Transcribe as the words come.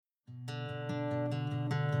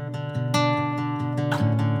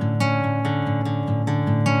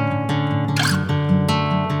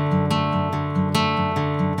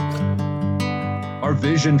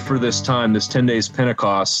vision for this time, this 10 days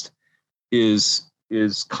Pentecost, is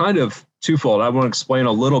kind of twofold. I want to explain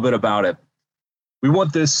a little bit about it. We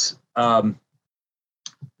want this.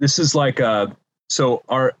 This is like as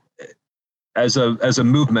a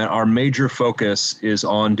movement, our major focus is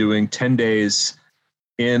on doing 10 days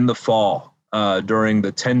in the fall during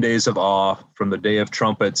the 10 days of awe, from the Day of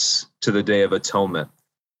Trumpets to the Day of Atonement.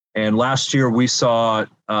 And last year we saw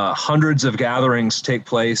hundreds of gatherings take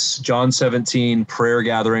place, John 17 prayer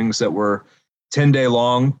gatherings that were 10 days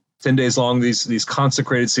long, these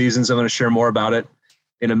consecrated seasons. I'm going to share more about it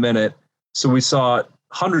in a minute. So we saw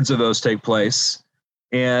hundreds of those take place.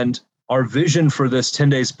 And our vision for this 10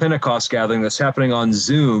 days Pentecost gathering that's happening on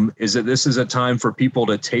Zoom is that this is a time for people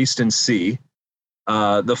to taste and see.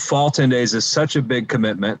 The fall 10 days is such a big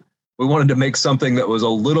commitment. We wanted to make something that was a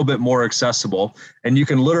little bit more accessible, and you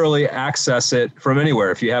can literally access it from anywhere.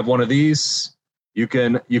 If you have one of these, you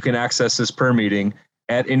can access this prayer meeting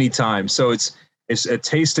at any time. So it's a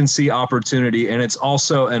taste and see opportunity, and it's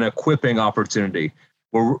also an equipping opportunity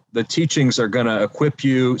where the teachings are going to equip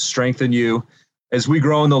you, strengthen you as we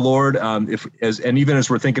grow in the Lord. And even as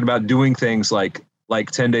we're thinking about doing things like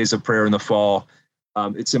 10 days of prayer in the fall,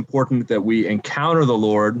 it's important that we encounter the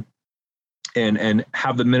Lord and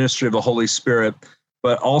have the ministry of the Holy Spirit,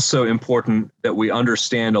 but also important that we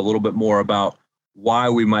understand a little bit more about why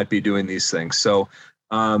we might be doing these things. So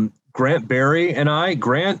Grant Berry and I,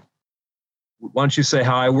 Grant, why don't you say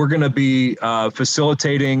hi? We're going to be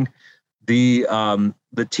facilitating the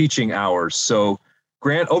teaching hours. So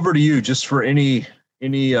Grant, over to you just for any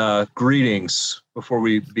greetings before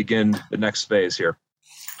we begin the next phase here.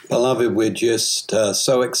 Beloved, we're just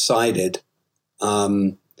so excited.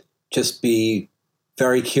 Just be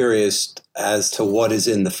very curious as to what is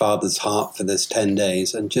in the Father's heart for this 10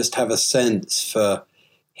 days, and just have a sense for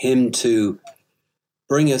him to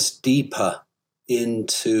bring us deeper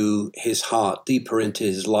into his heart, deeper into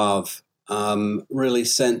his love, really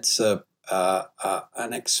sense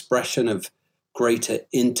an expression of greater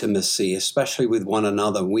intimacy, especially with one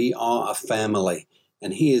another. We are a family,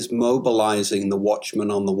 and he is mobilizing the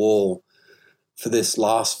watchmen on the wall for this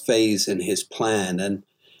last phase in his plan.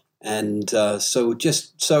 And so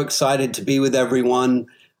just so excited to be with everyone,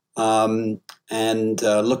 and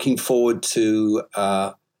looking forward to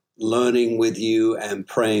learning with you and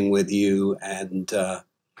praying with you, and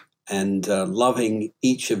loving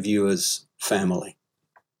each of you as family.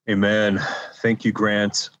 Amen. Thank you,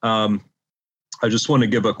 Grant. I just want to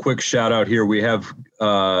give a quick shout out here. We have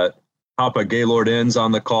Papa Gaylord Enns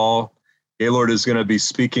on the call. Gaylord is going to be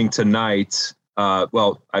speaking tonight. I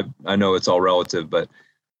know it's all relative, but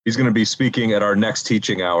he's going to be speaking at our next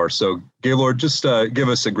teaching hour. So Gaylord, just give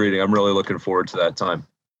us a greeting. I'm really looking forward to that time.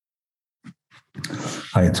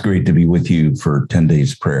 Hi, it's great to be with you for 10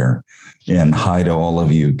 days prayer. And hi to all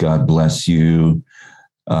of you. God bless you.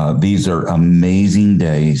 These are amazing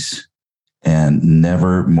days, and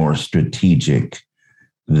never more strategic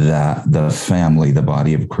that the family, the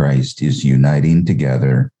body of Christ, is uniting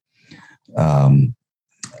together in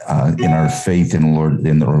our faith in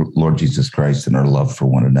the Lord Jesus Christ, and our love for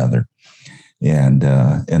one another, and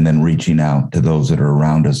then reaching out to those that are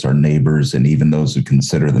around us, our neighbors, and even those who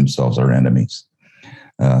consider themselves our enemies.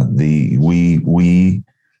 We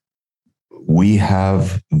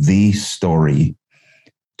have the story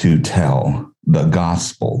to tell, the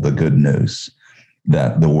gospel, the good news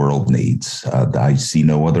that the world needs. I see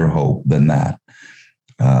no other hope than that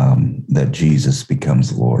Jesus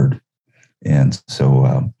becomes Lord. And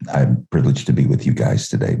so I'm privileged to be with you guys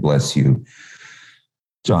today. Bless you,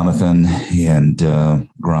 Jonathan and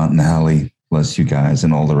Grant and Hallie. Bless you guys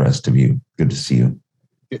and all the rest of you. Good to see you.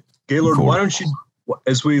 Gaylord, why don't you,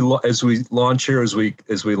 as we launch here, as we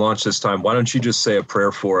launch this time, why don't you just say a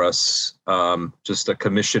prayer for us, just a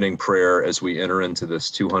commissioning prayer as we enter into this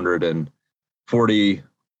 240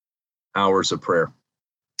 hours of prayer.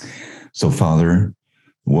 So, Father,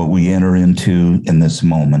 what we enter into in this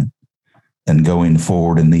moment and going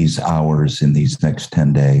forward in these hours, in these next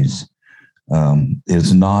 10 days,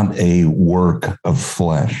 is not a work of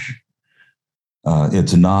flesh.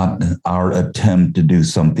 It's not our attempt to do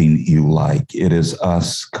something you like. It is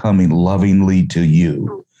us coming lovingly to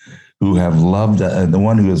you, who have loved, the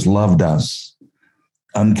one who has loved us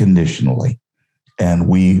unconditionally. And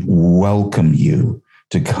we welcome you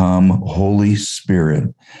to come, Holy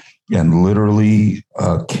Spirit, and literally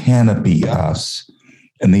canopy us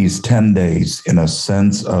in these 10 days in a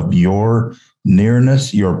sense of your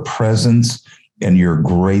nearness, your presence, and your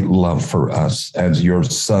great love for us as your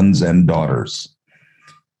sons and daughters.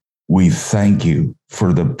 We thank you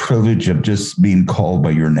for the privilege of just being called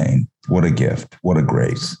by your name. What a gift, what a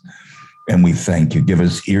grace. And we thank you. Give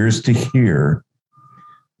us ears to hear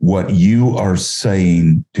what you are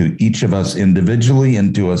saying to each of us individually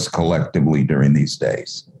and to us collectively during these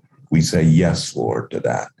days. We say yes, Lord, to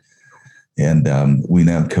that. And we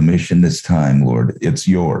now commission this time, Lord. It's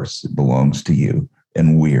yours. It belongs to you.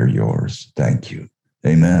 And we're yours. Thank you.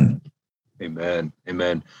 Amen. Amen.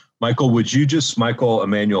 Amen. Michael,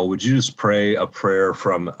 Emmanuel, would you just pray a prayer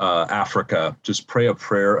from Africa? Just pray a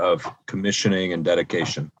prayer of commissioning and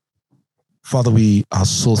dedication. Father, we are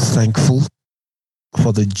so thankful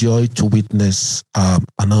for the joy to witness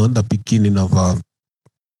another beginning of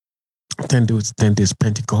 10 days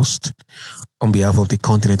Pentecost. On behalf of the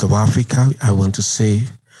continent of Africa, I want to say,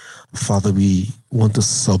 Father, we want to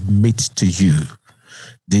submit to you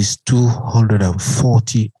these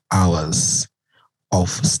 240 hours of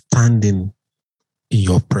standing in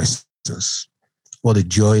your presence. What a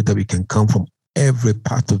joy that we can come from every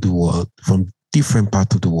part of the world, from different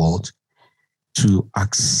parts of the world, to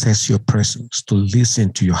access your presence, to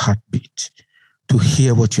listen to your heartbeat, to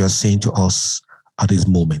hear what you are saying to us at this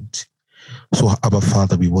moment. So, Abba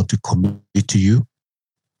Father, we want to commit to you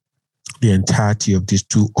the entirety of these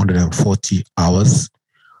 240 hours.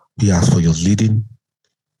 We ask for your leading,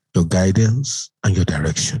 your guidance, and your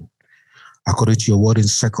direction. According to your word in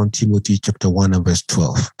 2 Timothy chapter 1 and verse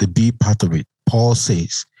 12, the B part of it, Paul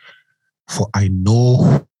says, "For I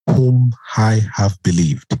know whom I have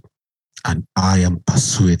believed, and I am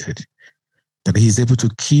persuaded that he is able to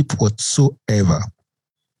keep whatsoever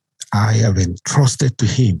I have entrusted to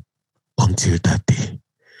him until that day."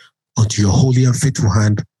 Unto your holy and faithful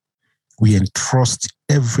hand, we entrust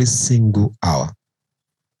every single hour,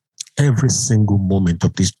 every single moment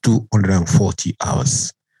of these 240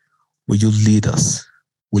 hours. Will you lead us?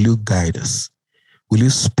 Will you guide us? Will you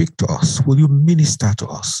speak to us? Will you minister to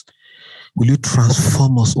us? Will you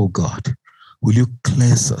transform us, O God? Will you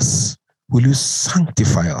cleanse us? Will you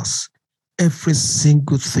sanctify us? Every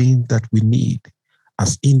single thing that we need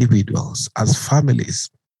as individuals, as families,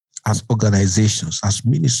 as organizations, as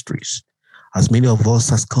ministries, as many of us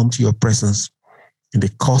has come to your presence in the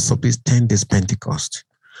course of this 10 days Pentecost.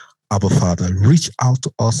 Abba Father, reach out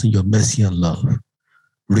to us in your mercy and love.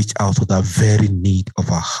 Reach out to that very need of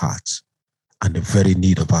our hearts and the very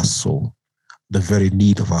need of our soul, the very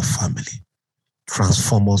need of our family.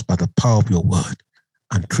 Transform us by the power of your word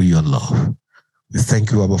and through your love. We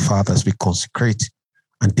thank you, Abba Father, as we consecrate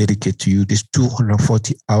and dedicate to you these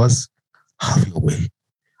 240 hours. Have your way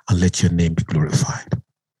and let your name be glorified.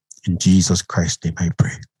 In Jesus Christ's name I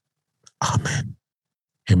pray. Amen.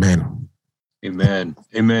 Amen. Amen.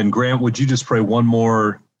 Amen. Grant, would you just pray one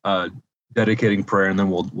more dedicating prayer, and then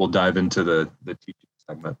we'll dive into the teaching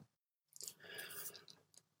segment.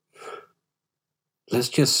 Let's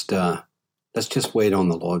just wait on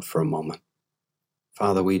the Lord for a moment.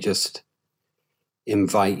 Father, we just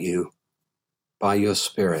invite you by your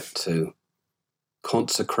Spirit to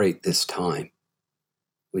consecrate this time.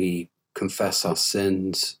 We confess our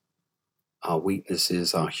sins, our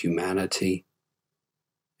weaknesses, our humanity,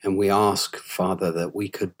 and we ask, Father, that we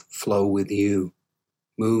could flow with you,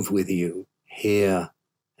 move with you, hear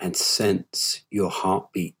and sense your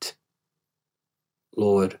heartbeat.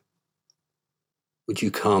 Lord, would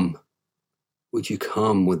you come? Would you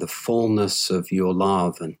come with the fullness of your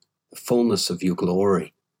love and the fullness of your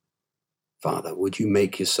glory? Father, would you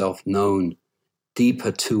make yourself known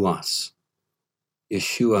deeper to us?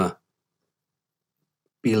 Yeshua,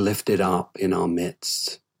 be lifted up in our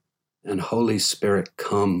midst. And Holy Spirit,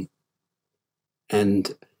 come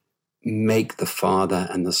and make the Father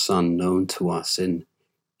and the Son known to us in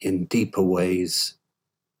deeper ways,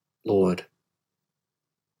 Lord,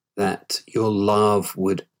 that your love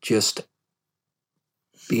would just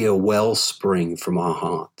be a wellspring from our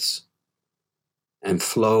hearts and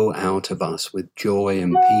flow out of us with joy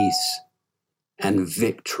and peace and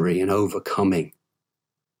victory and overcoming,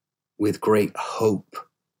 with great hope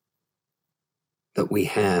that we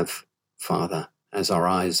have, Father, as our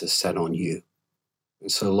eyes are set on you.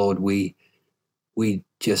 And so, Lord, we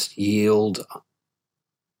just yield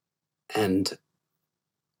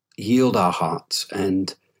our hearts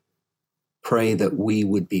and pray that we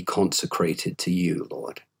would be consecrated to you,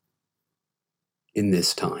 Lord, in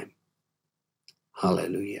this time.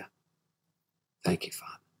 Hallelujah. Thank you,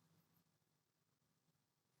 Father.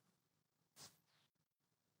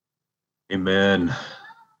 Amen.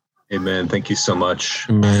 Amen. Thank you so much.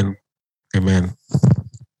 Amen. Amen.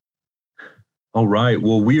 All right.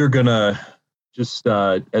 Well, we are going to just,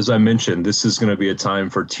 as I mentioned, this is going to be a time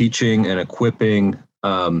for teaching and equipping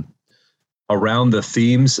around the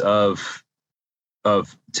themes of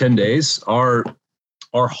 10 days. Our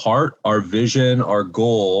heart, our vision, our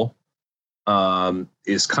goal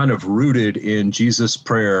is kind of rooted in Jesus'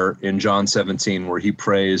 prayer in John 17, where he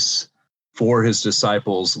prays for his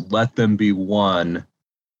disciples, let them be one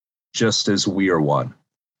just as we are one.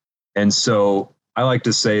 And so I like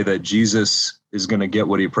to say that Jesus is going to get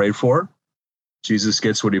what he prayed for. Jesus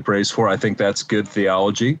gets what he prays for. I think that's good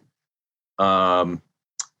theology. And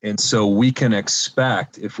so we can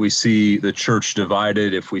expect, if we see the church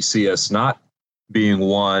divided, if we see us not being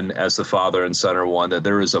one as the Father and Son are one, that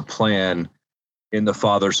there is a plan in the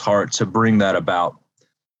Father's heart to bring that about.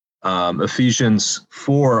 Ephesians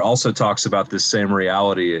 4 also talks about this same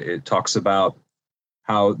reality. It talks about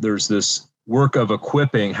how there's this work of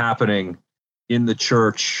equipping happening in the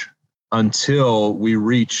church until we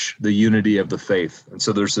reach the unity of the faith. And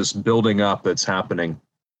so there's this building up that's happening.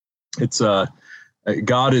 It's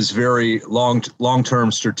God is very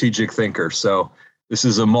long-term strategic thinker. So this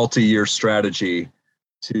is a multi-year strategy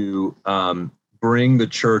to bring the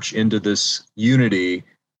church into this unity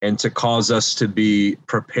and to cause us to be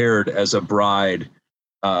prepared as a bride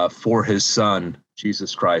for his Son,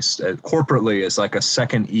 Jesus Christ. Corporately, as like a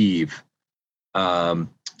second Eve,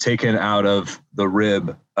 taken out of the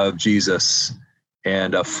rib of Jesus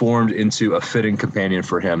and formed into a fitting companion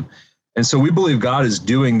for him. And so we believe God is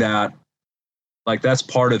doing that. Like that's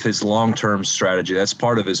part of his long-term strategy. That's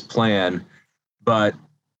part of his plan. But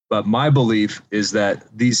my belief is that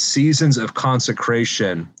these seasons of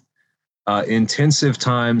consecration, intensive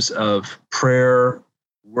times of prayer,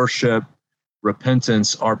 worship,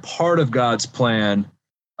 repentance are part of God's plan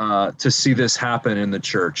to see this happen in the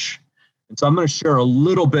church. And so I'm going to share a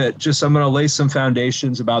little bit, I'm going to lay some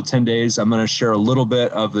foundations about 10 days. I'm going to share a little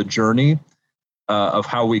bit of the journey of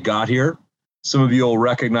how we got here. Some of you will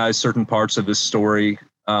recognize certain parts of this story.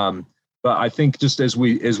 But I think just as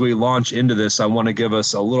we launch into this, I want to give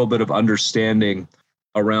us a little bit of understanding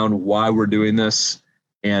around why we're doing this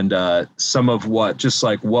and some of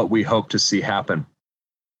what we hope to see happen.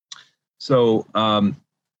 So I'm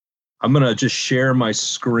going to just share my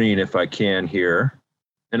screen if I can here.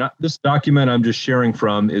 And this document I'm just sharing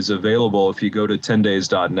from is available if you go to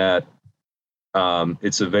 10days.net.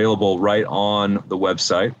 It's available right on the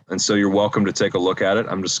website. And so you're welcome to take a look at it.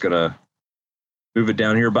 I'm just going to move it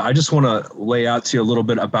down here, but I just want to lay out to you a little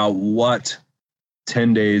bit about what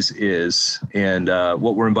 10 days is and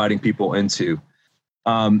what we're inviting people into.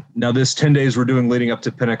 Now this 10 days we're doing leading up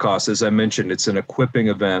to Pentecost, as I mentioned, it's an equipping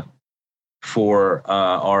event for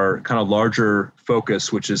our kind of larger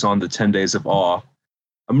focus, which is on the 10 days of awe.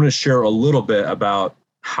 I'm going to share a little bit about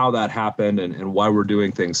how that happened and why we're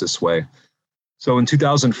doing things this way. So in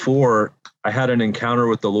 2004, I had an encounter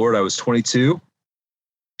with the Lord. I was 22,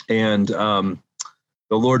 and the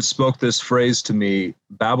Lord spoke this phrase to me: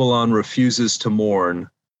 Babylon refuses to mourn,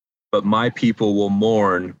 but my people will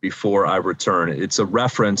mourn before I return. It's a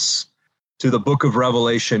reference to the book of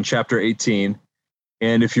Revelation, chapter 18.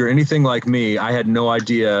 And if you're anything like me, I had no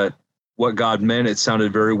idea what God meant. It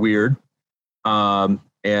sounded very weird and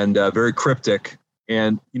very cryptic.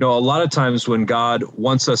 And, a lot of times when God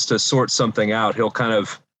wants us to sort something out, he'll kind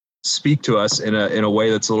of speak to us in a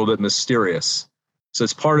way that's a little bit mysterious. So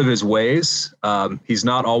it's part of his ways. He's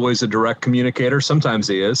not always a direct communicator. Sometimes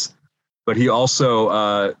he is, but he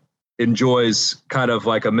also enjoys kind of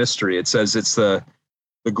like a mystery. It says it's the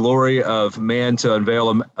glory of man to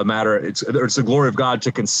unveil a matter. It's the glory of God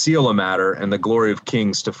to conceal a matter and the glory of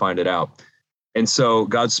kings to find it out. And so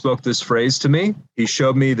God spoke this phrase to me. He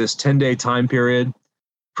showed me this 10-day time period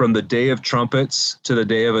from the Day of Trumpets to the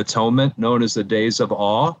Day of Atonement, known as the Days of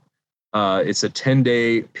Awe. It's a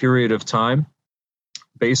 10-day period of time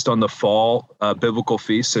based on the fall biblical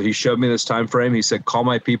feast. So he showed me this time frame. He said, call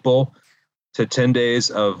my people to 10 days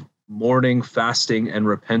of mourning, fasting, and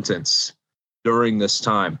repentance during this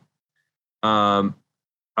time. I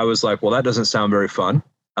was like, well, that doesn't sound very fun.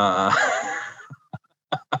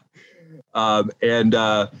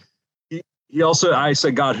 He also, I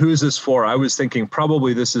said, God, who is this for? I was thinking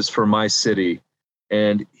probably this is for my city.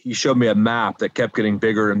 And he showed me a map that kept getting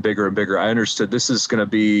bigger and bigger and bigger. I understood this is going to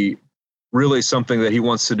be really something that he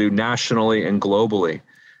wants to do nationally and globally.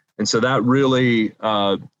 And so that really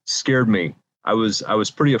scared me. I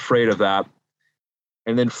was pretty afraid of that.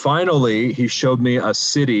 And then finally, he showed me a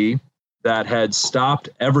city that had stopped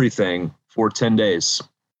everything for 10 days.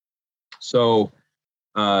 So,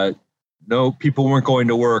 no, people weren't going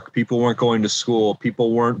to work. People weren't going to school.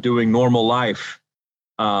 People weren't doing normal life.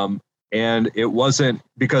 And it wasn't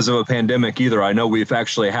because of a pandemic either. I know we've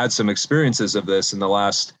actually had some experiences of this in the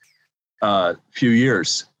last few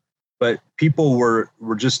years, but people were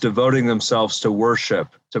just devoting themselves to worship,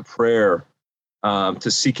 to prayer,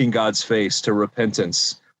 to seeking God's face, to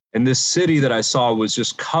repentance. And this city that I saw was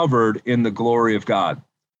just covered in the glory of God.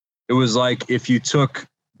 It was like if you took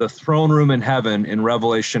the throne room in heaven in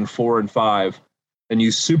Revelation 4 and 5, and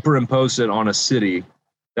you superimposed it on a city.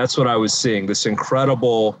 That's what I was seeing, this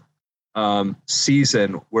incredible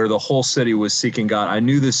season where the whole city was seeking God. I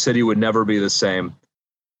knew this city would never be the same.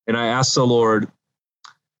 And I asked the Lord,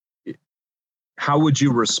 how would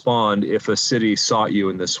you respond if a city sought you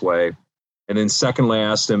in this way? And then secondly, I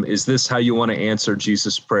asked him, is this how you want to answer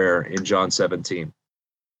Jesus' prayer in John 17?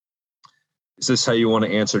 Is this how you want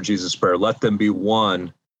to answer Jesus' prayer? Let them be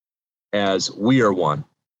one as we are one.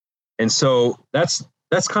 And so that's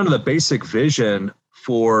kind of the basic vision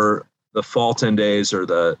for the fall 10 days or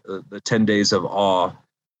the 10 days of awe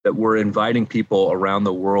that we're inviting people around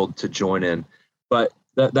the world to join in. But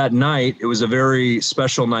that night, it was a very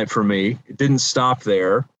special night for me. It didn't stop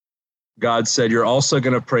there. God said, you're also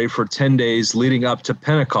going to pray for 10 days leading up to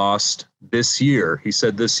Pentecost this year. He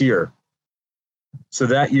said this year. So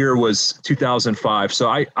that year was 2005. So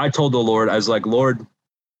I told the Lord, I was like, Lord,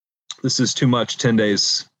 this is too much 10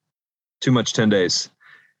 days, too much 10 days.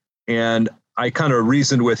 And I kind of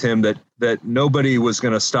reasoned with him that nobody was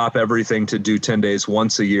going to stop everything to do 10 days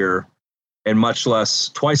once a year and much less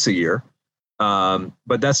twice a year.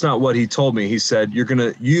 But that's not what he told me. He said,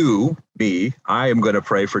 I am going to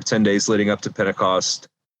pray for 10 days leading up to Pentecost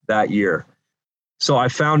that year. So I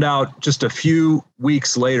found out just a few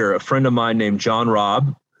weeks later, a friend of mine named John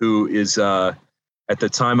Robb, who is, at the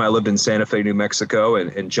time I lived in Santa Fe, New Mexico,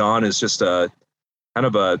 and John is just a kind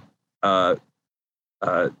of a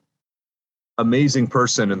amazing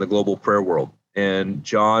person in the global prayer world. And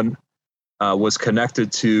John was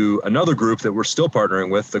connected to another group that we're still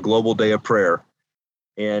partnering with, the Global Day of Prayer.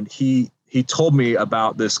 And he told me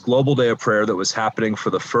about this Global Day of Prayer that was happening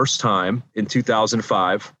for the first time in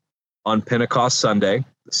 2005 on Pentecost Sunday,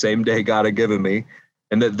 the same day God had given me,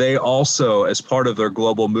 and that they also, as part of their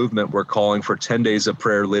global movement, were calling for 10 days of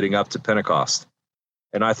prayer leading up to Pentecost.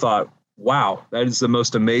 And I thought, wow, that is the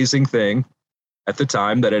most amazing thing at the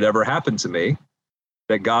time that had ever happened to me,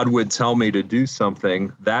 that God would tell me to do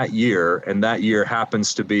something that year. And that year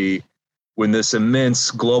happens to be when this immense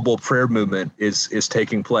global prayer movement is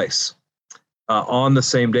taking place on the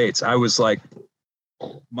same dates. I was like,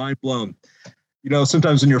 mind blown. You know,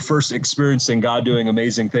 sometimes when you're first experiencing God doing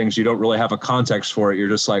amazing things, you don't really have a context for it. You're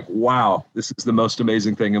just like, wow, this is the most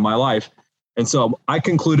amazing thing in my life. And so I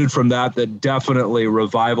concluded from that definitely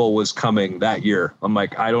revival was coming that year. I'm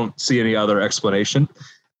like, I don't see any other explanation.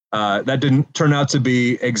 That didn't turn out to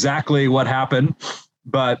be exactly what happened,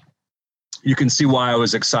 but you can see why I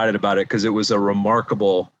was excited about it, because it was a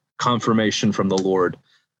remarkable confirmation from the Lord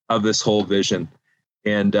of this whole vision.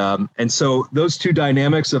 And so those two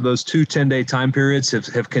dynamics of those two 10-day time periods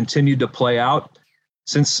have continued to play out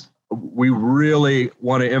since we really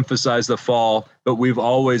want to emphasize the fall, but we've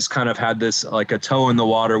always kind of had this like a toe in the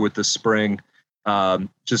water with the spring,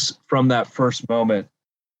 just from that first moment.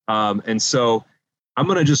 And so I'm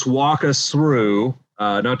going to just walk us through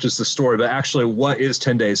not just the story, but actually what is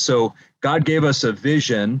 10 days. So God gave us a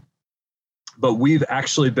vision, but we've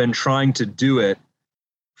actually been trying to do it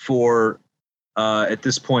for at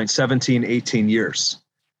this point, 17, 18 years.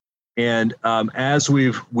 And as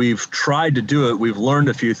we've tried to do it, we've learned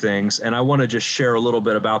a few things. And I want to just share a little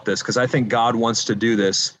bit about this, because I think God wants to do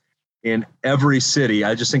this in every city.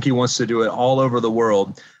 I just think he wants to do it all over the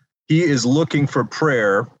world. He is looking for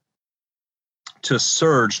prayer to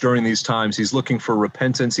surge during these times. He's looking for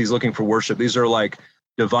repentance. He's looking for worship. These are like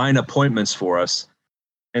divine appointments for us.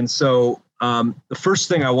 And so the first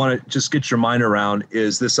thing I want to just get your mind around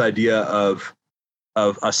is this idea of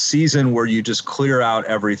a season where you just clear out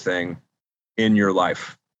everything in your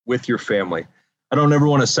life with your family. I don't ever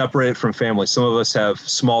want to separate it from family. Some of us have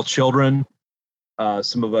small children.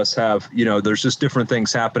 Some of us have, there's just different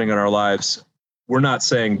things happening in our lives. We're not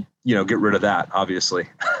saying, get rid of that, obviously.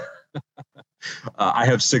 I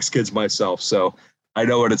have 6 kids myself, so I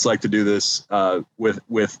know what it's like to do this with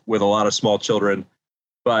a lot of small children.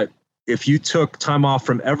 But if you took time off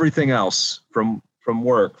from everything else, from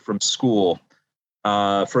work, from school,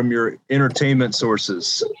 from your entertainment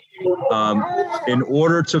sources, in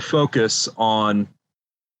order to focus on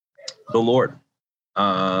the Lord.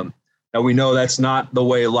 Now we know that's not the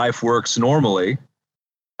way life works normally,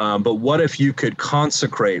 but what if you could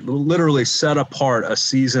consecrate, literally set apart a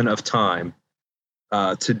season of time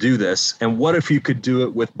to do this? And what if you could do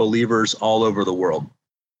it with believers all over the world?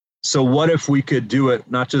 So what if we could do it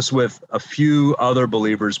not just with a few other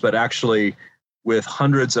believers, but actually with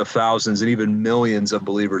hundreds of thousands and even millions of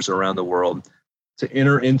believers around the world, to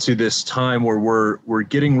enter into this time where we're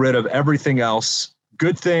getting rid of everything else,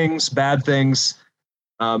 good things, bad things,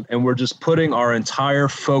 And we're just putting our entire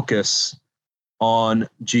focus on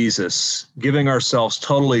Jesus, giving ourselves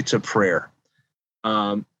totally to prayer.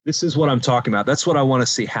 This is what I'm talking about. That's what I want to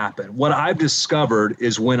see happen. What I've discovered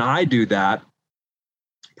is when I do that,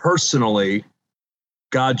 personally,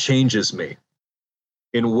 God changes me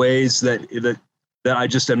in ways that I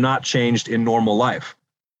just am not changed in normal life.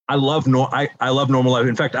 I love normal life.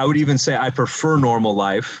 In fact, I would even say I prefer normal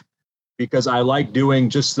life because I like doing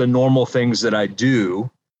just the normal things that I do.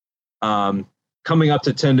 Coming up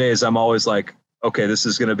to 10 days, I'm always like, okay, this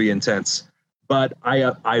is going to be intense. But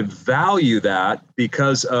I value that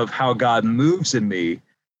because of how God moves in me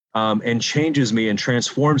and changes me and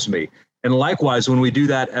transforms me. And likewise, when we do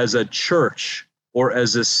that as a church or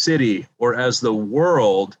as a city or as the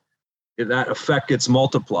world, that effect gets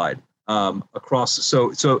multiplied across.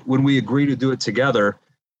 So when we agree to do it together,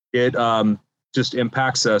 it just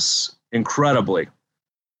impacts us incredibly.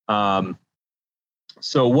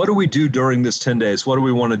 So what do we do during this 10 days? What do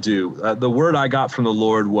we want to do? The word I got from the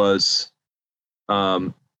Lord was,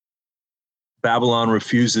 Babylon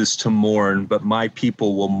refuses to mourn, but my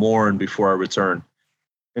people will mourn before I return.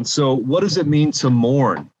 And so what does it mean to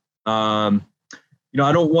mourn? I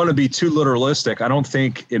don't want to be too literalistic. I don't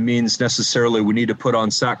think it means necessarily we need to put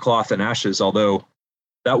on sackcloth and ashes, although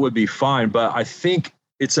that would be fine. But I think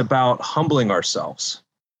it's about humbling ourselves.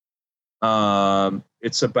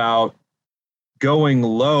 It's about going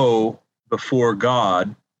low before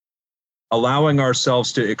God, allowing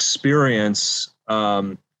ourselves to experience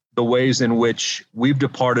the ways in which we've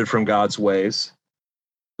departed from God's ways,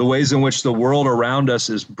 the ways in which the world around us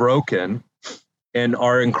is broken, and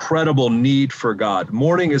our incredible need for God.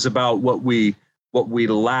 Mourning is about what we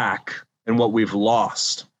lack and what we've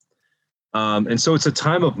lost. And so it's a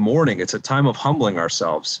time of mourning. It's a time of humbling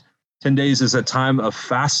ourselves. 10 days is a time of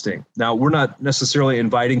fasting. Now, we're not necessarily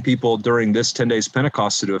inviting people during this 10 days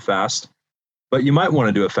Pentecost to do a fast, but you might want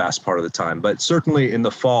to do a fast part of the time. But certainly in the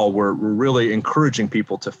fall, we're really encouraging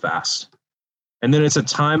people to fast. And then it's a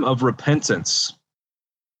time of repentance.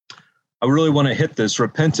 I really want to hit this.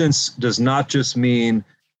 Repentance does not just mean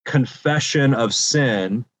confession of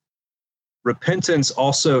sin. Repentance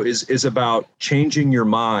also is about changing your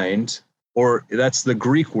mind, or that's the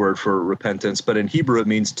Greek word for repentance, but in Hebrew it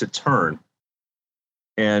means to turn.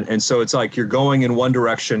 And so it's like you're going in one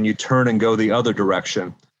direction, you turn and go the other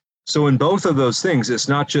direction. So in both of those things, it's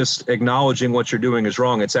not just acknowledging what you're doing is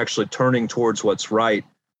wrong, it's actually turning towards what's right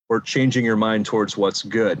or changing your mind towards what's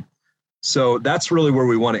good. So that's really where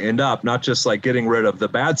we want to end up, not just like getting rid of the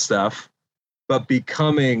bad stuff, but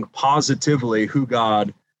becoming positively who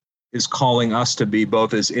God is calling us to be,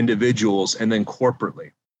 both as individuals and then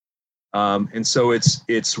corporately. And so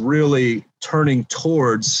it's really turning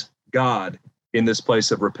towards God in this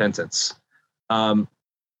place of repentance. 10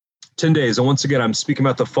 days, and once again, I'm speaking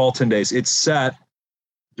about the fall 10 days. It's set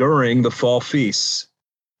during the fall feasts.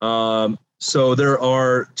 So there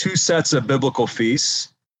are two sets of biblical feasts.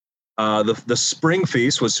 The spring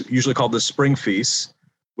feast was usually called the spring feasts,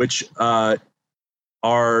 which are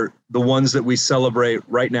the ones that we celebrate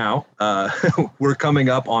right now. We're coming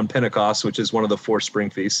up on Pentecost, which is one of the 4 spring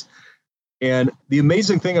feasts. And the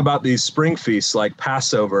amazing thing about these spring feasts like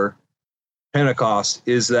Passover, Pentecost,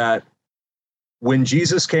 is that when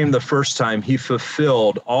Jesus came the first time, he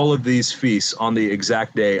fulfilled all of these feasts on the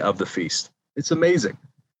exact day of the feast. It's amazing.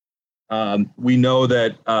 We know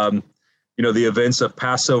that, the events of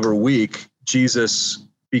Passover week, Jesus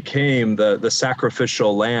became the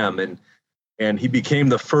sacrificial lamb, and he became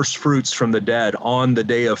the first fruits from the dead on the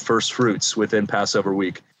day of first fruits within Passover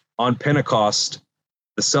week. On Pentecost,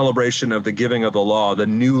 the celebration of the giving of the law, the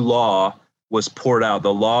new law was poured out,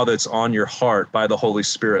 the law that's on your heart by the Holy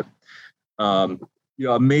Spirit.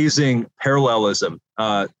 Amazing parallelism.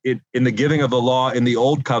 In the giving of the law in the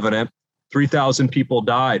old covenant, 3,000 people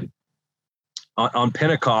died. On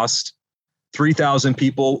Pentecost, 3,000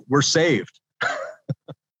 people were saved.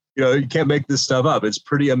 You can't make this stuff up. It's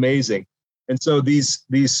pretty amazing. And so these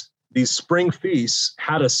spring feasts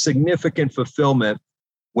had a significant fulfillment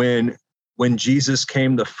when Jesus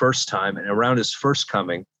came the first time and around his first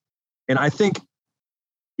coming. And I think,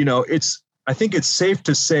 it's safe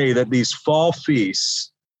to say that these fall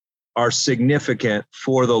feasts are significant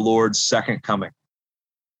for the Lord's second coming.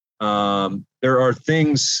 There are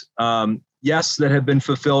things, yes, that have been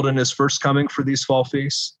fulfilled in his first coming for these fall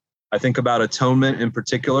feasts. I think about atonement in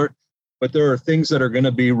particular, but there are things that are going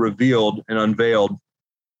to be revealed and unveiled,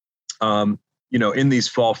 in these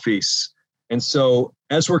fall feasts. And so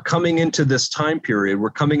as we're coming into this time period, we're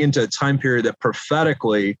coming into a time period that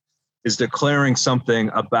prophetically is declaring something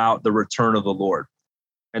about the return of the Lord.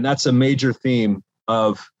 And that's a major theme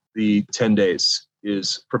of the 10 days.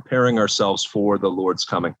 is preparing ourselves for the Lord's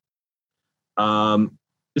coming.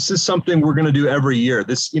 This is something we're going to do every year.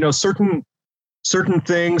 This, certain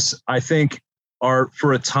things I think are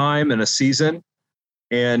for a time and a season,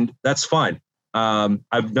 and that's fine.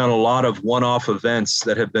 I've done a lot of one-off events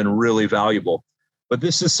that have been really valuable, but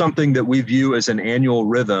this is something that we view as an annual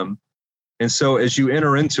rhythm. And so as you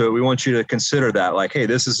enter into it, we want you to consider that like, hey,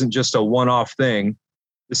 this isn't just a one-off thing.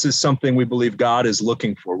 This is something we believe God is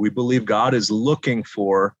looking for. We believe God is looking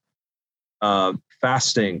for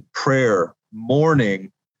fasting, prayer,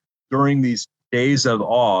 mourning during these days of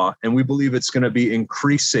awe. And we believe it's going to be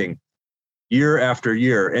increasing year after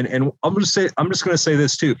year. And I'm just going to say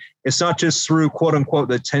this too. It's not just through quote unquote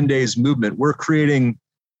the 10 days movement. We're creating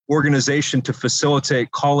organization to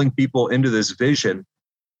facilitate calling people into this vision.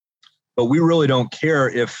 But we really don't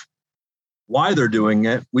care why they're doing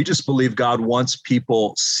it. We just believe God wants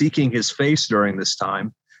people seeking his face during this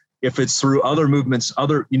time. If it's through other movements,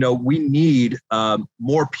 we need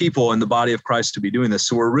more people in the body of Christ to be doing this.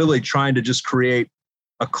 So we're really trying to just create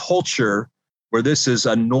a culture where this is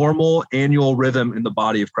a normal annual rhythm in the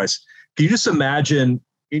body of Christ. Can you just imagine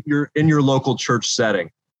in your local church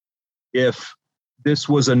setting, if this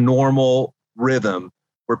was a normal rhythm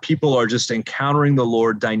where people are just encountering the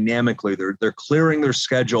Lord dynamically, they're clearing their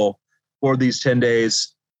schedule for these 10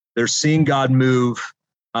 days, they're seeing God move,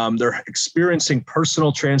 they're experiencing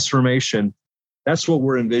personal transformation. That's what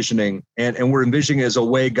we're envisioning. And we're envisioning as a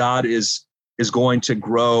way God is going to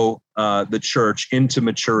grow the church into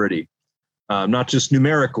maturity. Not just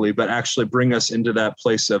numerically, but actually bring us into that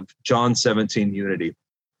place of John 17 unity.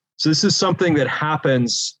 So this is something that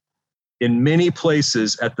happens in many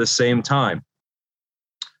places at the same time.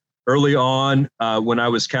 Early on, when I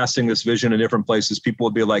was casting this vision in different places, people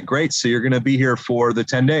would be like, great, so you're going to be here for the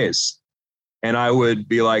 10 days. And I would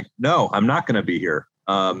be like, no, I'm not going to be here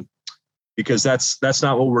because that's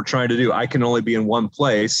not what we're trying to do. I can only be in one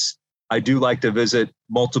place. I do like to visit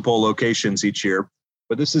multiple locations each year.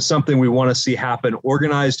 But this is something we want to see happen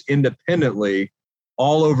organized independently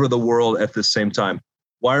all over the world at the same time.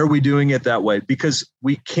 Why are we doing it that way? Because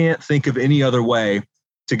we can't think of any other way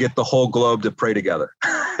to get the whole globe to pray together.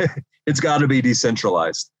 It's got to be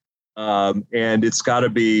decentralized. And it's got to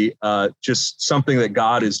be just something that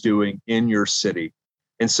God is doing in your city.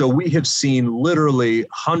 And so we have seen literally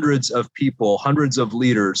hundreds of people, hundreds of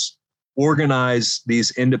leaders organize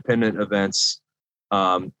these independent events.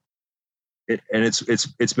 And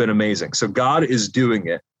it's been amazing. So God is doing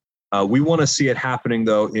it. We want to see it happening,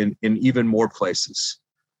 though, in even more places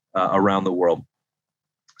around the world.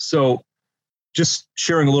 So just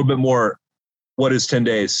sharing a little bit more, what is 10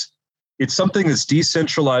 days? It's something that's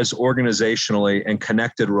decentralized organizationally and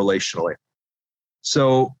connected relationally.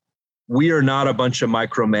 So we are not a bunch of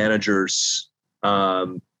micromanagers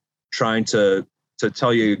trying to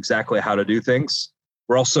tell you exactly how to do things.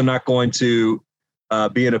 We're also not going to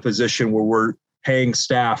be in a position where we're paying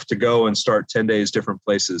staff to go and start 10 days different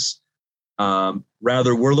places.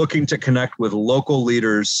 Rather, we're looking to connect with local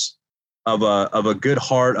leaders of a good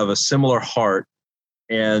heart, of a similar heart,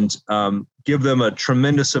 and give them a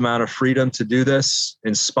tremendous amount of freedom to do this,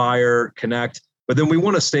 inspire, connect. But then we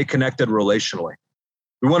want to stay connected relationally.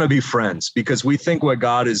 We want to be friends because we think what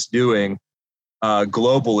God is doing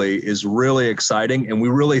globally is really exciting, and we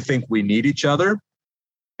really think we need each other.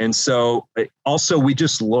 And so also we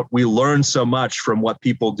learn so much from what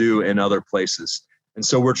people do in other places. And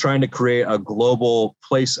so we're trying to create a global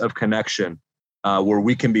place of connection where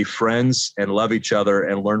we can be friends and love each other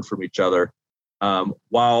and learn from each other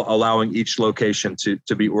while allowing each location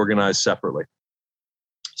to be organized separately.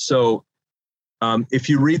 So if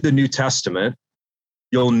you read the New Testament,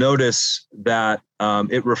 you'll notice that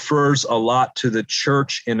it refers a lot to the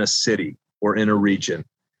church in a city or in a region.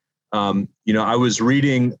 I was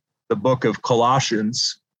reading the book of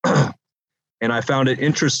Colossians, and I found it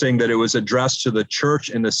interesting that it was addressed to the church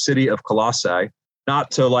in the city of Colossae,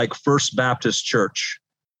 not to like First Baptist Church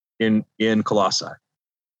in Colossae,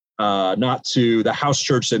 not to the house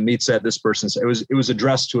church that meets at this person's. It was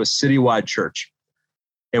addressed to a citywide church.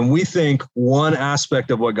 And we think one aspect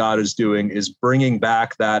of what God is doing is bringing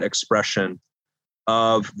back that expression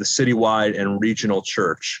of the citywide and regional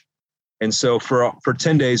church. And so for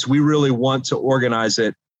 10 days, we really want to organize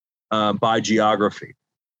it by geography.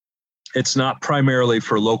 It's not primarily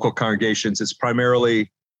for local congregations. It's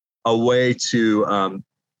primarily a way to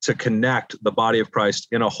connect the body of Christ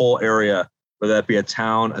in a whole area, whether that be a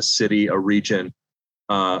town, a city, a region,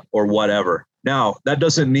 or whatever. Now, that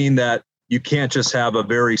doesn't mean that you can't just have a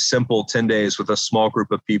very simple 10 days with a small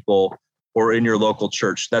group of people or in your local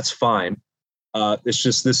church. That's fine. It's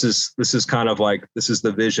just this is kind of like, this is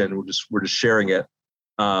the vision. We're just sharing it.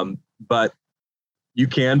 But you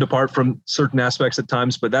can depart from certain aspects at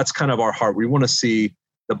times, but that's kind of our heart. We want to see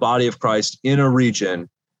the body of Christ in a region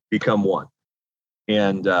become one.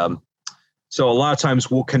 And so a lot of times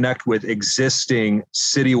we'll connect with existing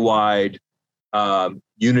citywide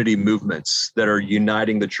unity movements that are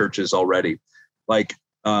uniting the churches already. Like,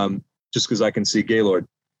 just because I can see Gaylord.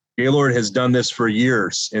 Gaylord has done this for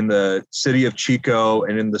years in the city of Chico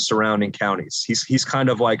and in the surrounding counties. He's kind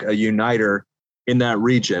of like a uniter in that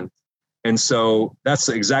region. And so that's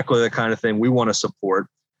exactly the kind of thing we want to support.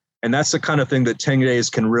 And that's the kind of thing that 10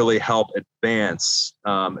 Days can really help advance.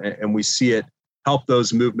 And we see it help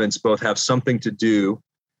those movements both have something to do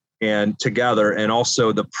and together, and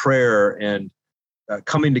also the prayer and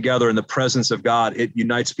coming together in the presence of God. It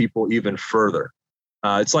unites people even further.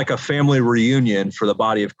 It's like a family reunion for the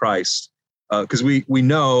body of Christ, because we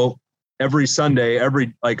know every Sunday,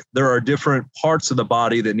 there are different parts of the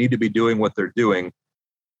body that need to be doing what they're doing,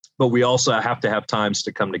 but we also have to have times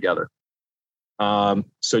to come together.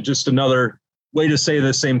 So just another way to say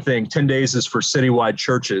the same thing. 10 Days is for citywide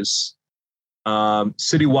churches.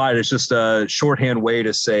 Citywide is just a shorthand way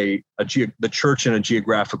to say the church in a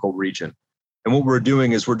geographical region. And what we're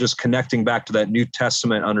doing is we're just connecting back to that New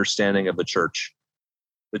Testament understanding of the church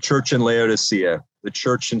in Laodicea, the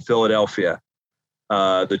church in Philadelphia,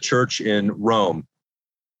 the church in Rome.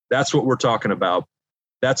 That's what we're talking about.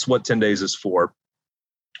 That's what 10 Days is for.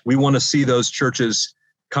 We want to see those churches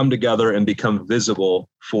come together and become visible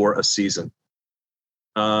for a season.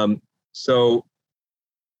 So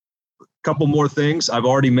a couple more things. I've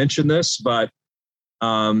already mentioned this, but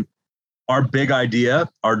our big idea,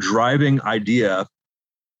 our driving idea,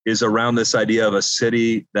 is around this idea of a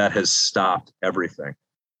city that has stopped everything.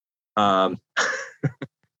 In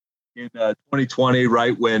 2020,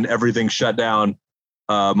 right when everything shut down,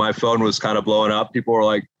 my phone was kind of blowing up. People were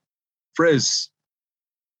like, Frizz,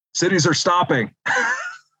 cities are stopping.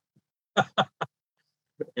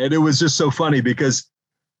 And it was just so funny because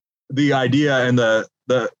the idea and the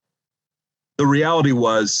reality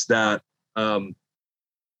was that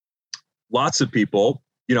lots of people,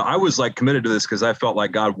 I was like committed to this because I felt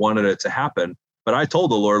like God wanted it to happen. But I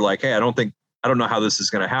told the Lord, like, hey, I don't know how this is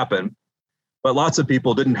going to happen. But lots of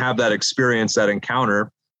people didn't have that experience, that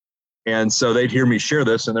encounter. And so they'd hear me share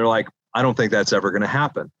this and they're like, I don't think that's ever going to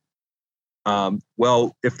happen.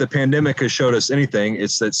 Well, if the pandemic has showed us anything,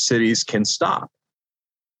 it's that cities can stop.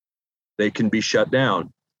 They can be shut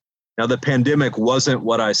down. Now, the pandemic wasn't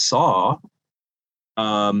what I saw,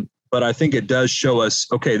 but I think it does show us,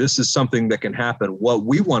 okay, this is something that can happen. What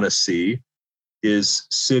we want to see is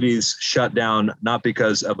cities shut down, not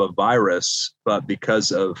because of a virus, but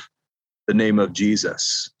because of the name of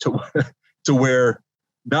Jesus, to where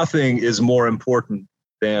nothing is more important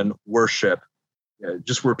than worship,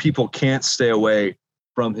 just where people can't stay away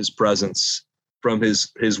from his presence, from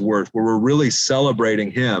his word, where we're really celebrating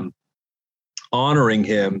him, honoring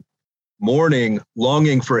him, mourning,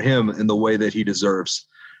 longing for him in the way that he deserves.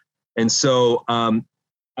 And so I'm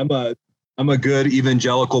a good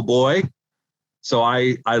evangelical boy. So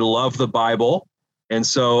I love the Bible. And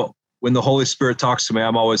so when the Holy Spirit talks to me,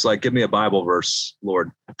 I'm always like, give me a Bible verse,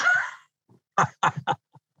 Lord.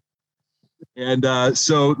 And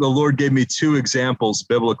so the Lord gave me two examples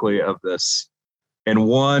biblically of this. And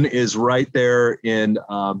one is right there in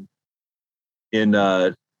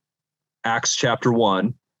Acts chapter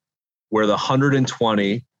 1, where the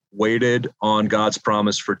 120 waited on God's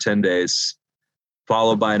promise for 10 days,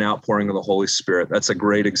 followed by an outpouring of the Holy Spirit. That's a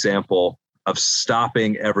great example of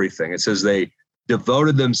stopping everything. It says they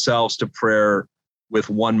devoted themselves to prayer with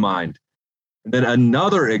one mind. And then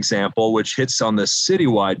another example, which hits on the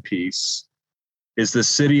citywide piece, is the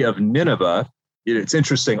city of Nineveh. It's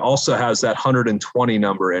interesting, also has that 120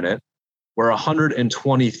 number in it, where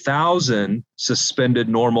 120,000 suspended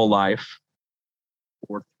normal life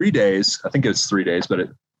for 3 days. I think it's 3 days, but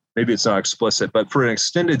maybe it's not explicit, but for an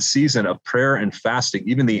extended season of prayer and fasting,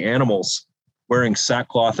 even the animals wearing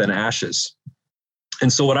sackcloth and ashes.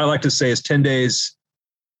 And so what I like to say is 10 days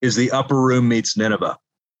is the upper room meets Nineveh.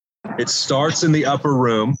 It starts in the upper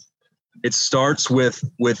room. It starts with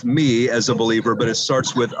me as a believer, but it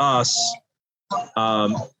starts with us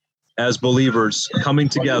as believers coming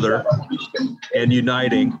together and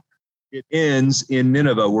uniting. It ends in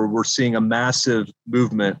Nineveh, where we're seeing a massive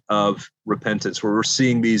movement of repentance, where we're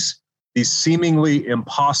seeing these seemingly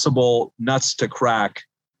impossible nuts to crack.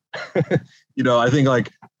 I think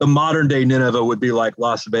like the modern day Nineveh would be like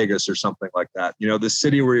Las Vegas or something like that. The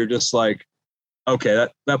city where you're just like, okay,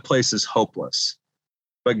 that place is hopeless.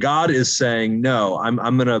 But God is saying, no, I'm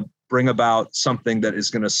going to bring about something that is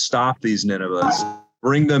going to stop these Ninevehs,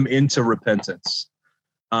 bring them into repentance.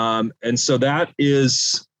 And so that's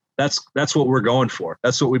what we're going for.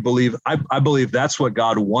 That's what we believe. I believe that's what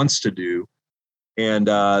God wants to do. And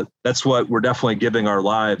that's what we're definitely giving our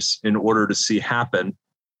lives in order to see happen.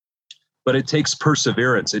 But it takes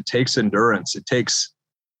perseverance. It takes endurance. It takes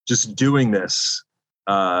just doing this,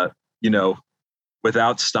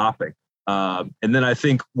 without stopping. And then I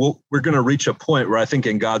think we're going to reach a point where I think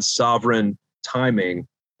in God's sovereign timing,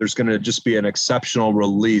 there's going to just be an exceptional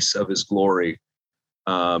release of his glory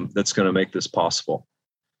that's going to make this possible.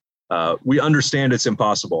 We understand it's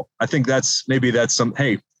impossible. I think that's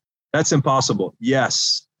impossible.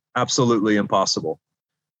 Yes, absolutely impossible.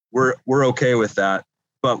 We're okay with that,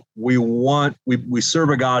 but we serve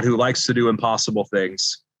a God who likes to do impossible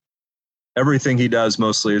things. Everything he does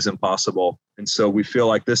mostly is impossible. And so we feel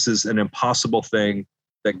like this is an impossible thing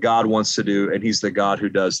that God wants to do, and he's the God who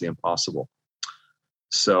does the impossible.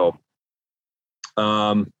 So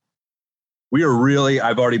we are really,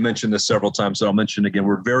 I've already mentioned this several times, so I'll mention it again.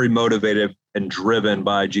 We're very motivated and driven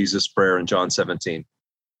by Jesus' prayer in John 17.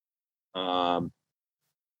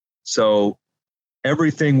 So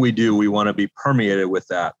everything we do, we want to be permeated with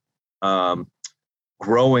that,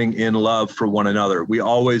 growing in love for one another. We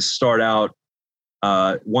always start out,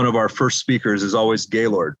 one of our first speakers is always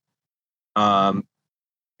Gaylord.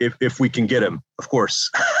 If we can get him, of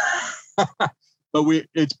course. But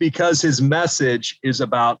it's because his message is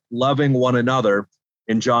about loving one another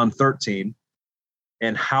in John 13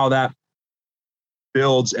 and how that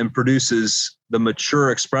builds and produces the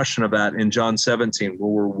mature expression of that in John 17, where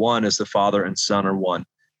we're one as the Father and Son are one.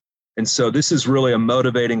 And so this is really a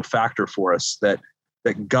motivating factor for us that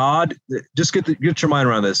God, just get your mind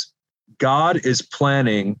around this. God is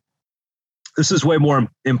planning. This is way more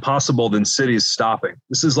impossible than cities stopping.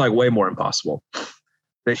 This is like way more impossible.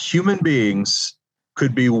 That human beings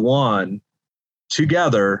could be one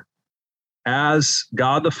together as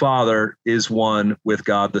God the Father is one with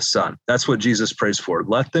God the Son. That's what Jesus prays for.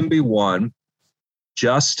 Let them be one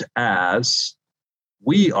just as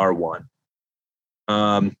we are one.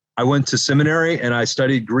 I went to seminary and I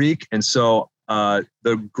studied Greek. And so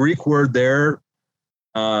the Greek word there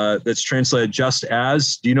that's translated just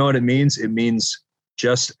as, do you know what it means? It means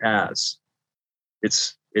just as.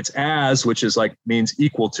 It's as, which is like means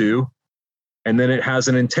equal to, and then it has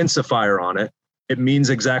an intensifier on it. It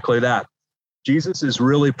means exactly that. Jesus is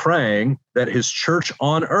really praying that his church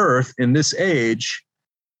on earth in this age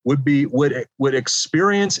would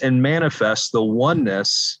experience and manifest the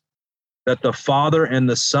oneness that the Father and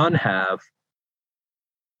the Son have.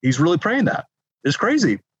 He's really praying that. It's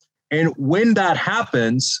crazy. And when that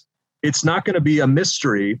happens, it's not going to be a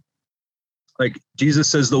mystery. Like Jesus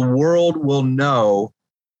says, the world will know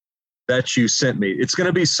that you sent me. It's going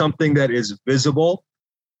to be something that is visible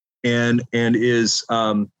and is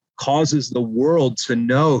causes the world to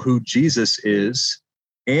know who Jesus is.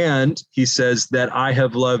 And he says that I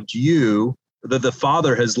have loved you, that the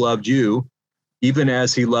Father has loved you, even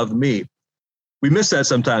as he loved me. We miss that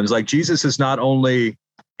sometimes. Like Jesus is not only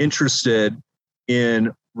interested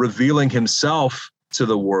in revealing himself to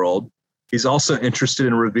the world, he's also interested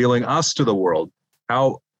in revealing us to the world.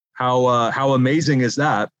 How amazing is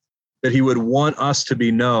that he would want us to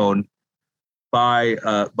be known by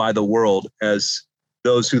the world as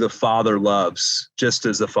those who the Father loves, just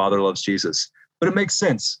as the Father loves Jesus. But it makes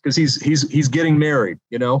sense because he's getting married,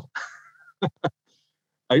 you know.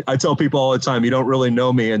 I tell people all the time, you don't really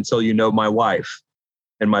know me until you know my wife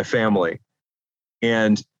and my family.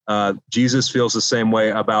 And Jesus feels the same way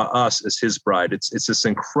about us as his bride. It's this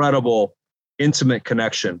incredible, intimate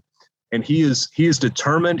connection. And he is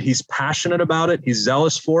determined. He's passionate about it. He's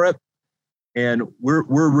zealous for it. And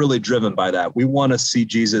we're really driven by that. We want to see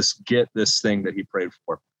Jesus get this thing that he prayed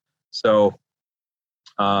for. So,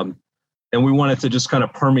 and we want it to just kind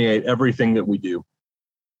of permeate everything that we do.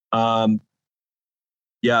 10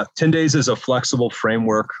 days is a flexible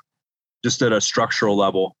framework, just at a structural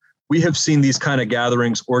level. We have seen these kind of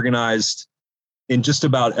gatherings organized in just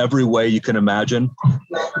about every way you can imagine.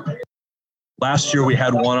 Last year, we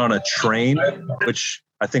had one on a train, which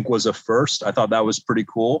I think was a first. I thought that was pretty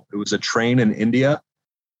cool. It was a train in India.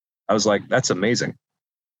 I was like, that's amazing.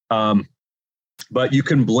 But you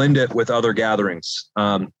can blend it with other gatherings.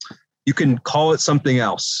 You can call it something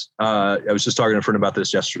else. I was just talking to a friend about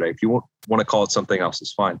this yesterday. If you want to call it something else,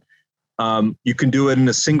 it's fine. You can do it in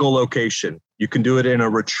a single location. You can do it in a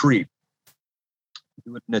retreat.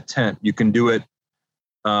 Do it in a tent. You can do it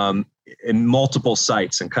in multiple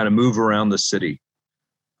sites and kind of move around the city.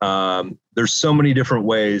 There's so many different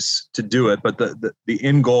ways to do it, but the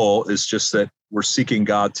end goal is just that were seeking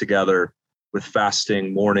God together with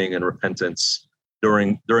fasting, mourning, and repentance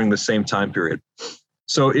during the same time period.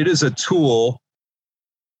 So it is a tool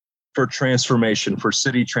for transformation, for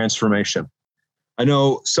city transformation. I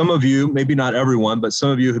know some of you, maybe not everyone, but some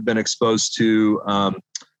of you have been exposed to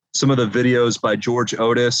some of the videos by George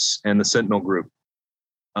Otis and the Sentinel Group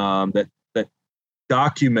that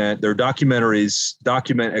document, their documentaries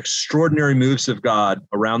document extraordinary moves of God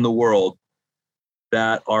around the world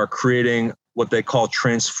that are creating what they call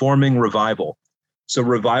transforming revival. So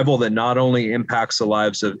revival that not only impacts the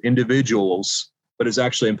lives of individuals, but is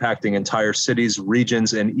actually impacting entire cities,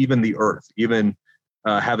 regions, and even the earth, even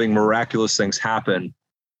having miraculous things happen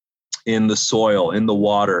in the soil, in the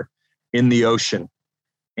water, in the ocean.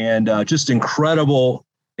 And just incredible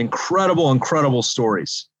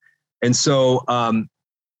stories. And so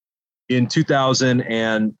in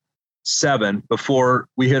 2007, before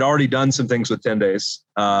we had already done some things with 10 days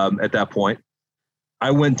at that point, I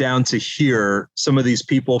went down to hear some of these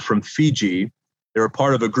people from Fiji. They were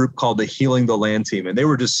part of a group called the Healing the Land team, and they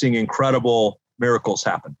were just seeing incredible miracles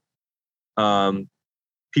happen.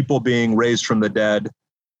 People being raised from the dead,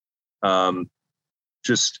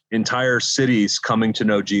 just entire cities coming to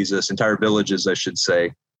know Jesus, entire villages, I should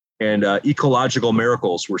say, and ecological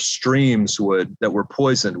miracles where streams that were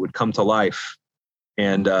poisoned would come to life,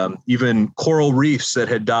 and even coral reefs that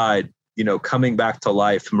had died, coming back to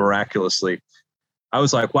life miraculously. I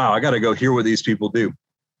was like, wow, I got to go hear what these people do.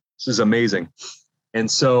 This is amazing. And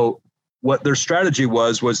so what their strategy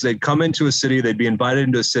was they'd come into a city, they'd be invited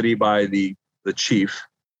into a city by the chief.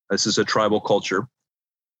 This is a tribal culture.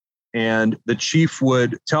 And the chief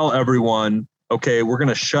would tell everyone, okay, we're going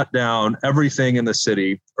to shut down everything in the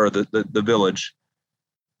city or the village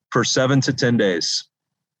for 7 to 10 days.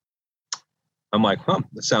 I'm like, that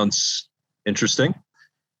sounds interesting.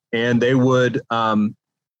 And they would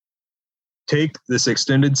take this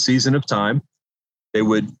extended season of time. They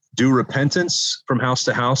would do repentance from house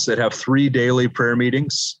to house. They'd have 3 daily prayer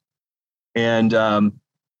meetings. And, kind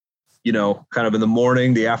of in the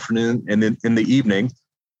morning, the afternoon, and then in the evening.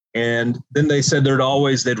 And then they said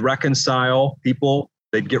they'd reconcile people.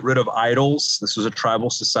 They'd get rid of idols. This was a tribal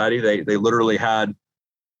society. They literally had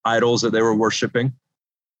idols that they were worshiping.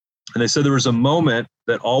 And they said there was a moment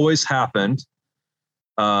that always happened.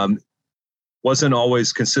 Wasn't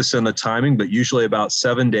always consistent in the timing, but usually about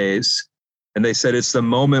 7 days. And they said it's the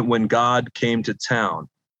moment when God came to town.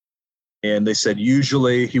 And they said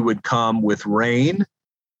usually he would come with rain,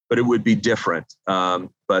 but it would be different.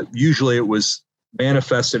 But usually it was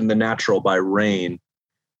manifested in the natural by rain.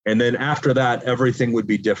 And then after that, everything would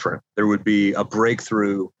be different. There would be a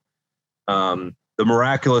breakthrough. The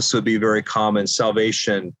miraculous would be very common.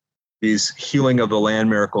 Salvation, these healing of the land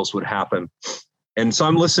miracles would happen. And so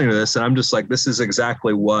I'm listening to this and I'm just like, this is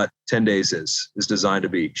exactly what 10 days is designed to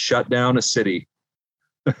be. Shut down a city,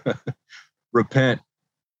 repent,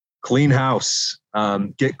 clean house,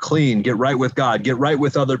 get clean, get right with God, get right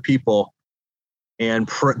with other people, and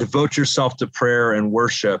devote yourself to prayer and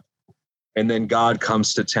worship. And then God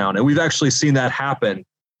comes to town. And we've actually seen that happen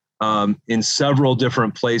in several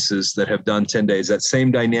different places that have done 10 days. That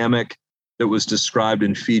same dynamic that was described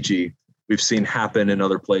in Fiji, we've seen happen in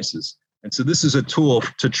other places. And so this is a tool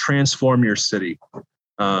to transform your city.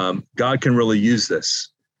 God can really use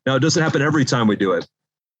this. Now, it doesn't happen every time we do it,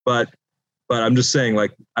 but I'm just saying,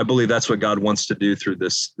 like, I believe that's what God wants to do through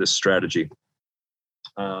this strategy.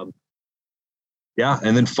 And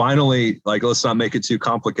then finally, like, let's not make it too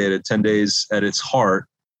complicated. 10 days at its heart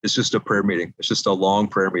is just a prayer meeting. It's just a long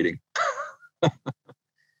prayer meeting.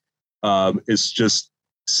 It's just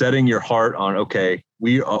setting your heart on, okay,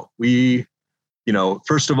 we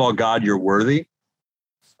first of all, God, you're worthy.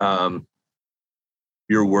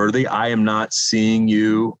 You're worthy. I am not seeing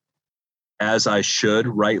you as I should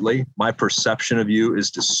rightly. My perception of you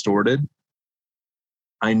is distorted.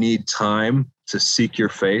 I need time to seek your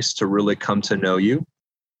face, to really come to know you.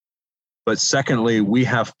 But secondly, we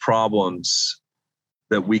have problems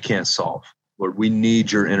that we can't solve. Lord, we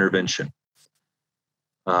need your intervention.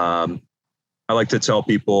 I like to tell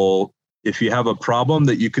people, if you have a problem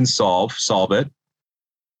that you can solve it.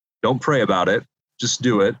 Don't pray about it. Just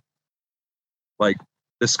do it. Like,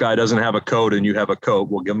 this guy doesn't have a coat and you have a coat,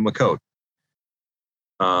 we'll give him a coat.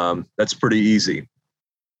 That's pretty easy.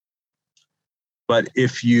 But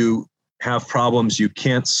if you have problems you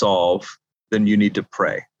can't solve, then you need to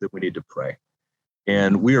pray, that we need to pray.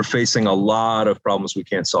 And we are facing a lot of problems we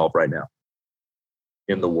can't solve right now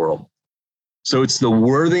in the world. So it's the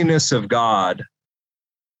worthiness of God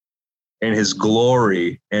and his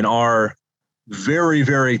glory and our very,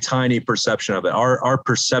 very tiny perception of it. Our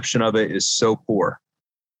perception of it is so poor.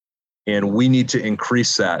 and we need to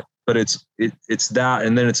increase that. But it's that,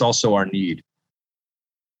 and then it's also our need.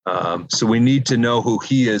 So we need to know who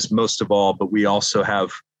he is most of all, but we also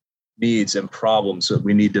have needs and problems that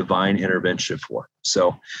we need divine intervention for.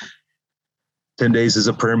 So 10 days is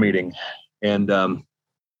a prayer meeting. And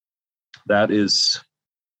that is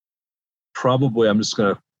probably, I'm just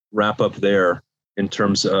going to wrap up there in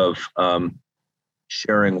terms of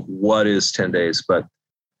sharing what is 10 days. But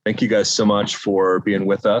thank you guys so much for being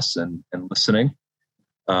with us and listening.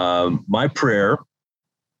 My prayer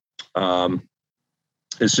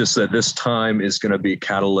is just that this time is going to be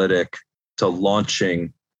catalytic to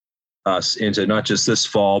launching us into not just this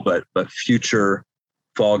fall, but future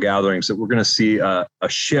fall gatherings, that we're going to see a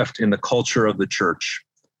shift in the culture of the church.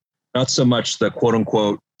 Not so much the quote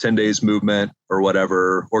unquote 10 days movement or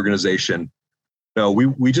whatever organization. No,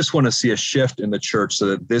 we just want to see a shift in the church so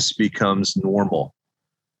that this becomes normal.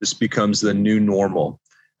 This becomes the new normal,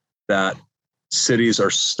 that cities are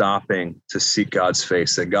stopping to seek God's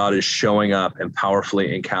face, that God is showing up and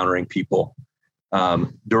powerfully encountering people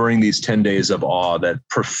during these 10 days of awe, that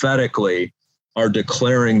prophetically are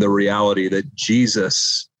declaring the reality that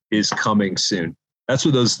Jesus is coming soon. That's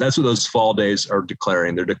what those fall days are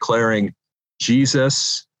declaring. They're declaring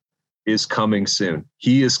Jesus is coming soon.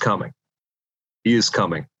 He is coming. He is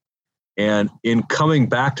coming. And in coming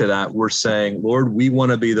back to that, we're saying, Lord, we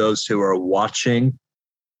want to be those who are watching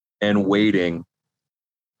and waiting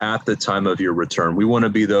at the time of your return. We want to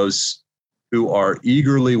be those who are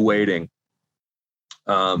eagerly waiting,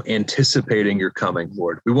 anticipating your coming,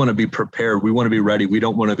 Lord. We want to be prepared. We want to be ready. We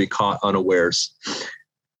don't want to be caught unawares.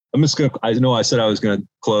 I know I said I was going to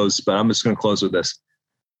close, but I'm just going to close with this.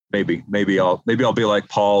 Maybe I'll be like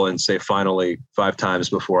Paul and say finally 5 times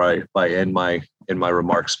before I end my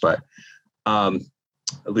remarks, but at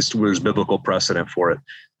least there's biblical precedent for it.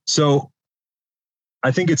 So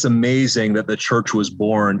I think it's amazing that the church was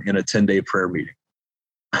born in a 10-day prayer meeting.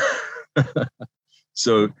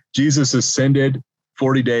 So Jesus ascended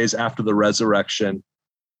 40 days after the resurrection.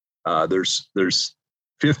 There's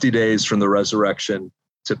 50 days from the resurrection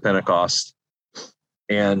to Pentecost,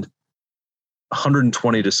 and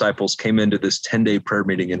 120 disciples came into this 10-day prayer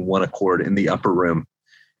meeting in one accord in the upper room.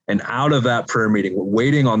 And out of that prayer meeting,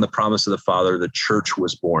 waiting on the promise of the Father, the church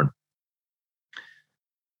was born.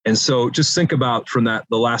 And so just think about from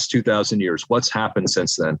the last 2,000 years, what's happened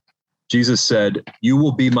since then? Jesus said, you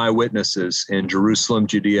will be my witnesses in Jerusalem,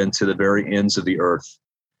 Judea, and to the very ends of the earth.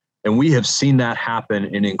 And we have seen that happen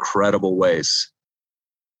in incredible ways.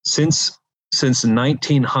 Since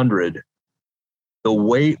 1900, the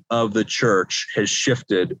weight of the church has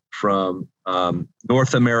shifted from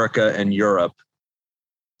North America and Europe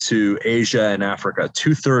to Asia and Africa.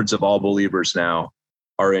 2/3 of all believers now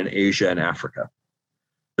are in Asia and Africa.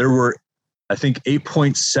 There were, I think,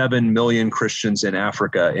 8.7 million Christians in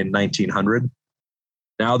Africa in 1900.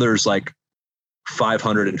 Now there's like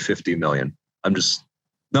 550 million.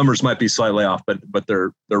 Numbers might be slightly off, but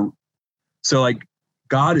they're so like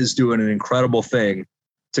God is doing an incredible thing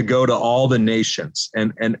to go to all the nations,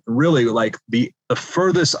 and really like the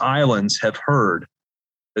furthest islands have heard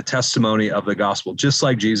the testimony of the gospel, just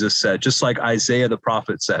like Jesus said, just like Isaiah the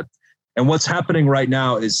prophet said. And what's happening right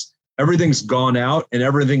now is everything's gone out and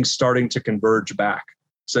everything's starting to converge back.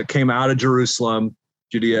 So it came out of Jerusalem,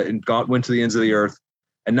 Judea, and went to the ends of the earth.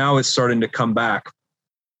 And now it's starting to come back.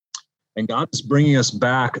 And God is bringing us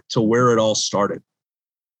back to where it all started.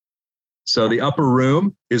 So the upper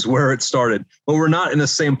room is where it started, but we're not in the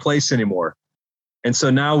same place anymore. And so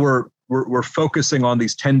now we're focusing on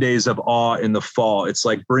these 10 days of awe in the fall. It's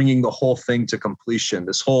like bringing the whole thing to completion,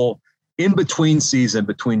 this whole in-between season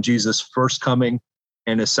between Jesus' first coming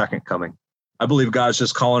and his second coming. I believe God's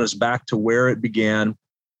just calling us back to where it began,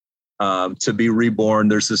 to be reborn.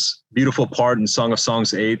 There's this beautiful part in Song of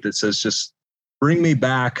Songs 8 that says, just bring me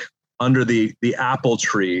back under the apple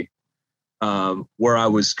tree where I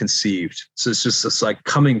was conceived. So it's like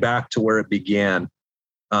coming back to where it began.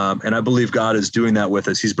 And I believe God is doing that with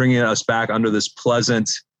us. He's bringing us back under this pleasant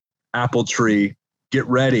apple tree. Get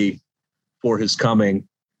ready for his coming.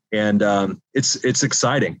 And it's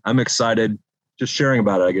exciting. I'm excited just sharing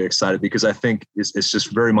about it. I get excited because I think it's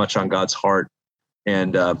just very much on God's heart.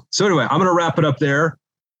 And so anyway, I'm going to wrap it up there.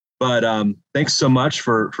 But thanks so much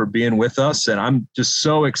for being with us. And I'm just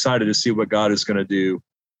so excited to see what God is going to do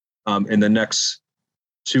in the next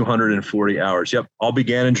 240 hours. Yep. All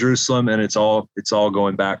began in Jerusalem and it's all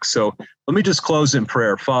going back. So let me just close in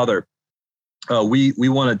prayer. Father, we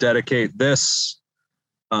want to dedicate this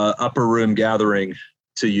upper room gathering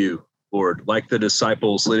to you, Lord. Like the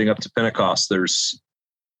disciples leading up to Pentecost, there's,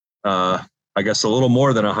 I guess, a little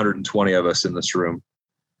more than 120 of us in this room.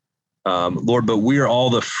 Lord, but we are all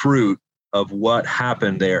the fruit of what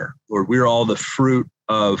happened there. Lord, we are all the fruit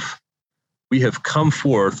of, we have come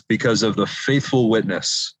forth because of the faithful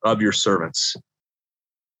witness of your servants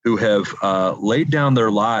who have laid down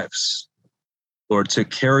their lives, Lord, to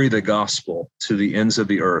carry the gospel to the ends of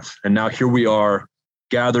the earth. And now here we are,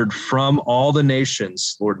 gathered from all the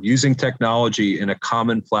nations, Lord, using technology in a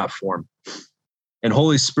common platform. And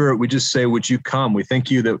Holy Spirit, we just say, would you come? We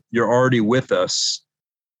thank you that you're already with us.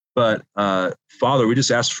 But Father, we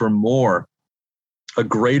just ask for more, a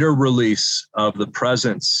greater release of the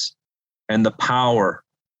presence and the power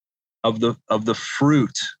of the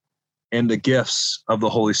fruit and the gifts of the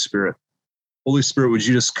Holy Spirit. Holy Spirit, would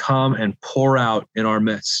you just come and pour out in our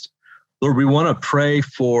midst? Lord, we want to pray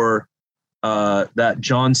for that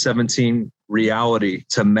John 17 reality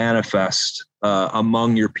to manifest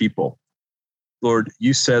among your people. Lord,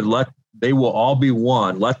 you said, they will all be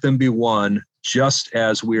one. Let them be one, just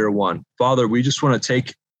as we are one. Father, we just want to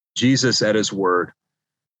take Jesus at his word,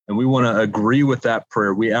 and we want to agree with that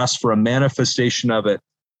prayer. We ask for a manifestation of it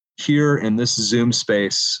here in this Zoom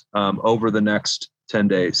space over the next 10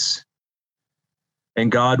 days.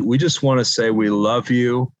 And God, we just want to say we love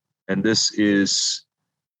you, and this is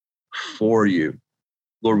for you.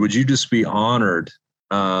 Lord, would you just be honored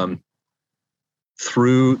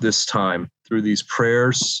through this time, through these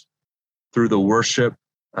prayers, through the worship,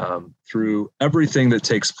 through everything that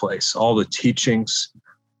takes place, all the teachings.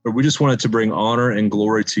 Lord, we just wanted to bring honor and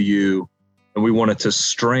glory to you, and we wanted to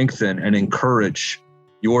strengthen and encourage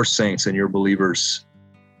your saints and your believers,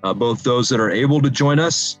 both those that are able to join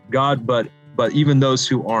us, God, but even those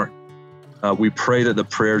who aren't. We pray that the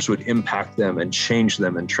prayers would impact them and change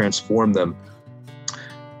them and transform them.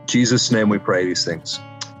 In Jesus' name we pray these things.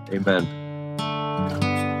 Amen.